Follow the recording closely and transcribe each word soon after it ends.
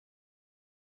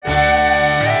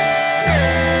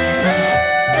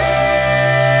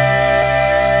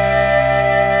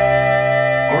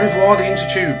Au revoir the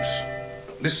intertubes.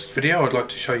 This video I'd like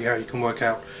to show you how you can work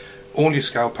out all your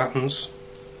scale patterns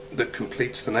that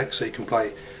completes the neck, so you can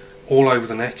play all over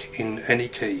the neck in any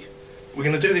key. We're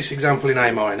going to do this example in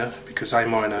A minor because A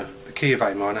minor, the key of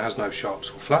A minor has no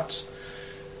sharps or flats,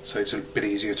 so it's a bit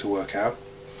easier to work out.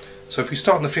 So if we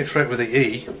start on the 5th fret with the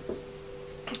E,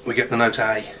 we get the note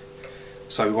A.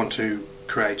 So we want to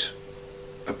create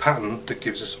a pattern that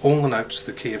gives us all the notes of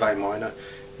the key of A minor,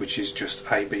 which is just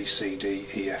A, B, C, D,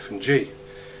 E, F and G.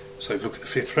 So if we look at the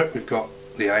 5th fret, we've got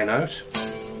the A note.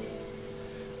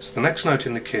 So the next note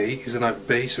in the key is the note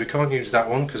B, so we can't use that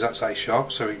one because that's A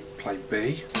sharp, so we play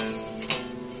B.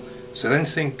 So then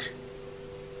think,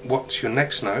 what's your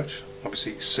next note?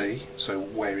 Obviously it's C, so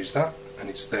where is that?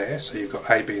 And it's there, so you've got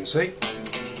A, B and C.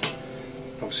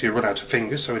 Obviously you run out of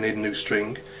fingers, so we need a new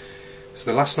string. So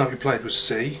the last note we played was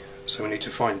C, so we need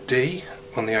to find D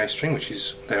on the A string, which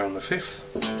is there on the 5th.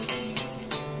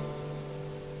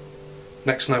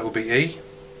 Next note will be E,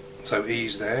 so E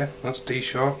is there, that's D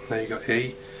sharp, there you got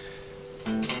E.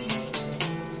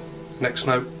 Next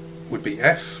note would be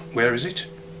F, where is it?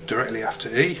 Directly after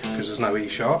E, because there's no E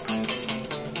sharp.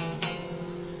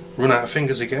 Run out of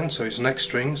fingers again, so it's next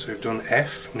string, so we've done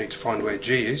F, we need to find where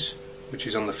G is, which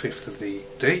is on the 5th of the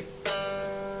D.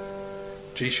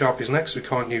 G sharp is next, we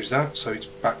can't use that, so it's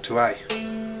back to A.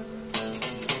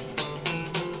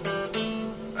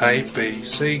 A, B,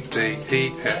 C, D,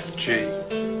 E, F, G,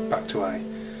 back to A.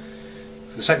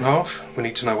 For the second half, we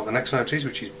need to know what the next note is,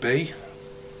 which is B.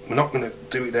 We're not going to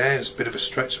do it there, it's a bit of a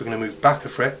stretch, so we're going to move back a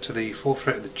fret to the 4th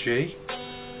fret of the G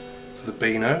for the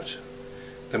B note.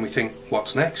 Then we think,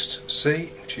 what's next?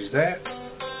 C, which is there.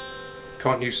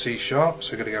 Can't use C sharp,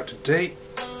 so we're going to go to D,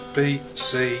 B,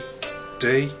 C,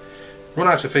 D. Run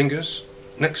out of fingers.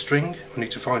 Next string, we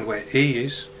need to find where E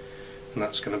is, and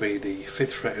that's going to be the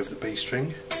 5th fret of the B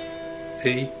string.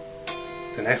 E.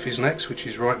 Then F is next, which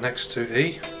is right next to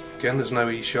E. Again, there's no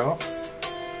E sharp.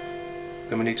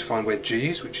 Then we need to find where G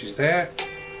is, which is there.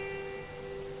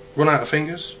 Run out of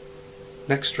fingers.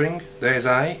 Next string, there's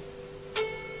A,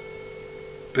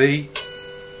 B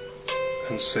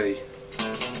and C.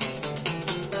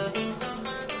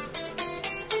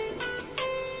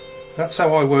 That's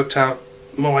how I worked out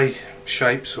my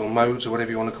shapes or modes or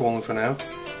whatever you want to call them for now.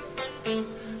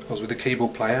 I was with a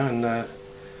keyboard player and I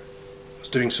was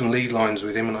doing some lead lines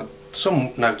with him, and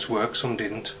some notes worked, some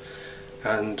didn't,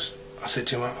 and I said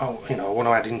to him, oh, you know, I want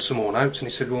to add in some more notes, and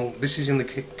he said, well, this is in the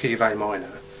key of A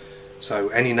minor, so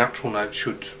any natural note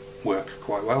should work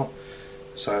quite well.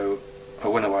 So I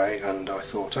went away and I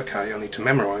thought, okay, I need to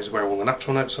memorise where all the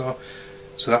natural notes are.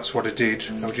 So that's what I did.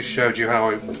 I just showed you how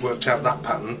I worked out that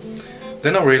pattern.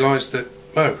 Then I realised that,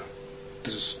 oh,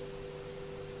 there's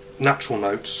natural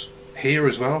notes here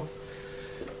as well.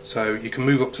 So you can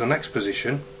move up to the next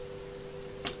position.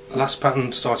 The last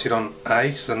pattern started on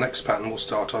A, so the next pattern will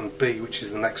start on B, which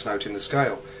is the next note in the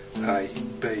scale. A,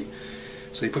 B.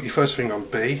 So you put your first finger on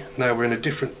B. Now we're in a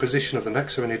different position of the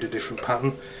neck, so we need a different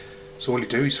pattern. So all you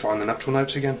do is find the natural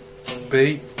notes again.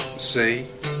 B, C,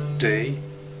 D.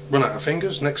 Run out of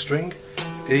fingers, next string,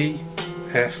 E,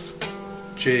 F,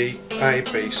 G, A,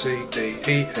 B, C, D,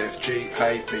 E, F, G,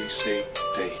 A, B, C,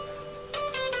 D.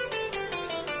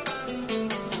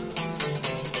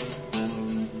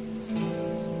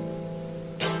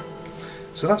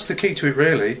 So that's the key to it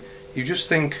really. You just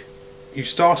think, you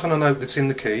start on a note that's in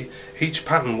the key, each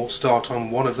pattern will start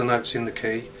on one of the notes in the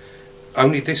key,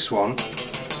 only this one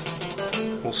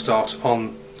will start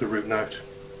on the root note,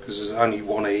 because there's only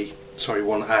one A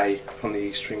on the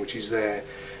E string, which is there,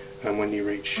 and when you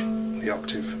reach the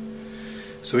octave.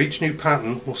 So each new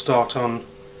pattern will start on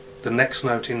the next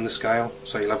note in the scale.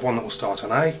 So you'll have one that will start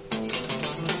on A,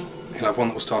 you'll have one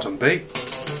that will start on B,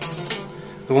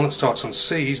 the one that starts on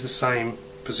C is the same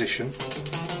position,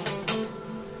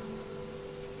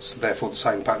 so therefore the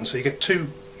same pattern. So you get two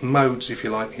modes, if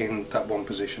you like, in that one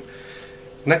position.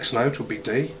 Next note will be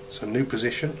D, so new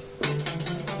position.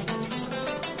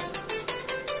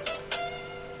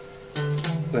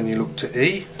 Then you look to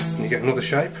E and you get another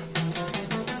shape.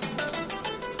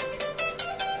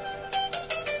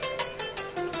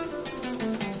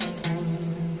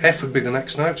 F would be the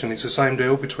next note, and it's the same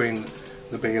deal between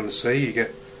the B and the C. You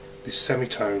get this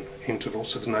semitone interval,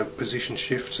 so there's no position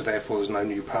shift, so therefore there's no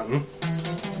new pattern.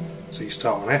 So you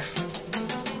start on F.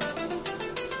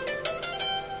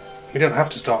 You don't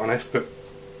have to start on F, but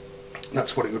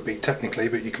that's what it would be technically,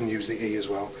 but you can use the E as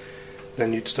well.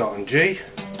 Then you'd start on G.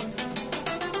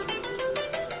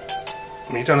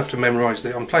 I mean, you don't have to memorise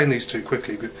them. I'm playing these two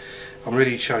quickly, but I'm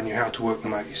really showing you how to work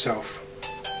them out yourself.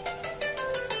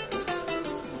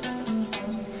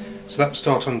 So that would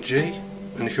start on G,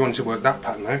 And if you wanted to work that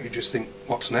pattern out, you just think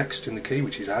what's next in the key,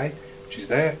 which is A, which is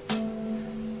there.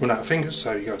 Run out of fingers,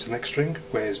 so you go to the next string.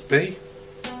 Where's B?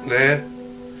 There.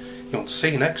 You want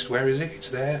C next, where is it? It's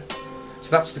there.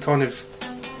 So that's the kind of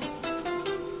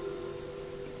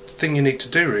thing you need to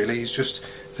do really, is just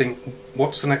think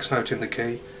what's the next note in the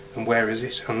key and where is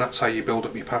it, and that's how you build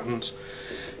up your patterns.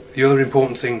 The other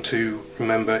important thing to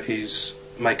remember is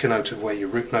make a note of where your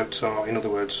root notes are, in other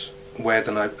words where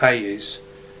the note A is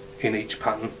in each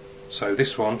pattern. So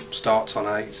this one starts on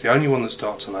A, it's the only one that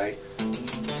starts on A.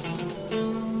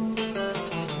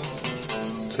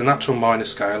 It's the natural minor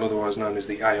scale, otherwise known as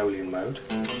the Aeolian mode.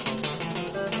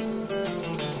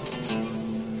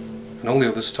 And all the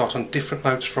others start on different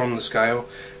notes from the scale.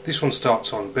 This one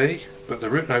starts on B, but the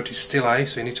root note is still A,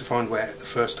 so you need to find where the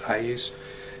first A is.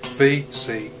 B,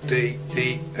 C, D,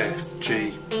 E, F,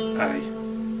 G, A.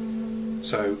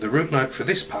 So the root note for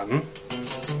this pattern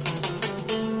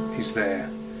is there.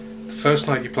 The first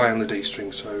note you play on the D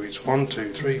string, so it's 1,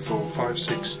 2, 3, 4, 5,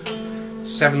 6,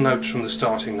 7 notes from the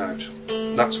starting note.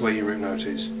 That's where your root note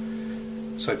is.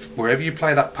 So wherever you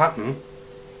play that pattern,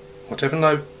 whatever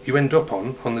note you end up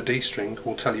on the D string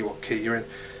will tell you what key you're in.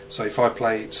 So if I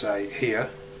play it, say,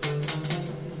 here,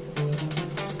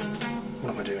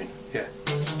 what am I doing? Yeah.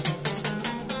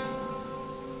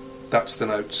 That's the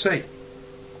note C.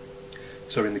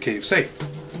 So we're in the key of C.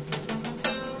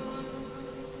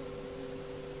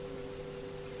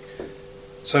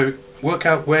 So work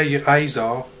out where your A's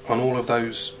are on all of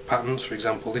those patterns. For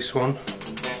example, this one.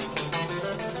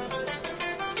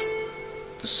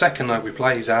 The second note we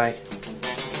play is A.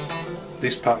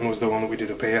 This pattern was the one that we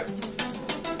did up here.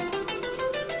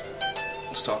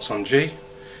 It starts on G.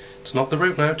 It's not the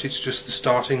root note, it's just the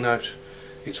starting note.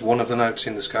 It's one of the notes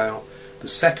in the scale. The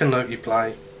second note you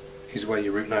play is where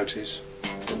your root note is.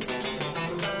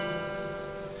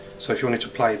 So if you wanted to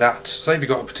play that, say if you've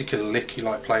got a particular lick you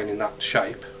like playing in that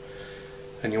shape,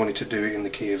 and you wanted to do it in the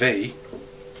key of E,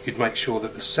 you'd make sure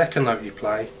that the second note you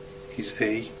play is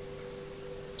E.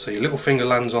 So your little finger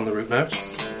lands on the root note,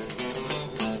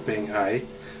 being A.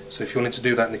 So if you wanted to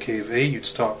do that in the key of E, you'd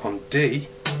start on D,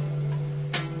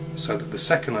 so that the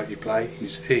second note you play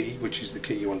is E, which is the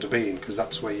key you want to be in, because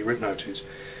that's where your root note is.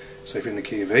 So if you're in the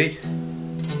key of E,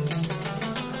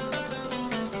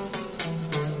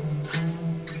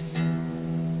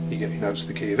 you get your notes to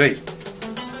the key of E.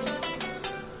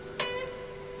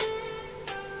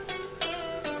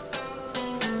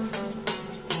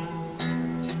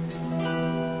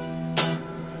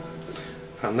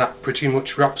 And that pretty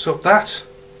much wraps up that.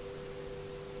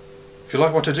 If you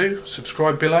like what I do,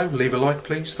 subscribe below, leave a like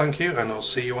please, thank you, and I'll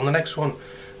see you on the next one.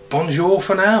 Bonjour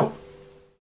for now!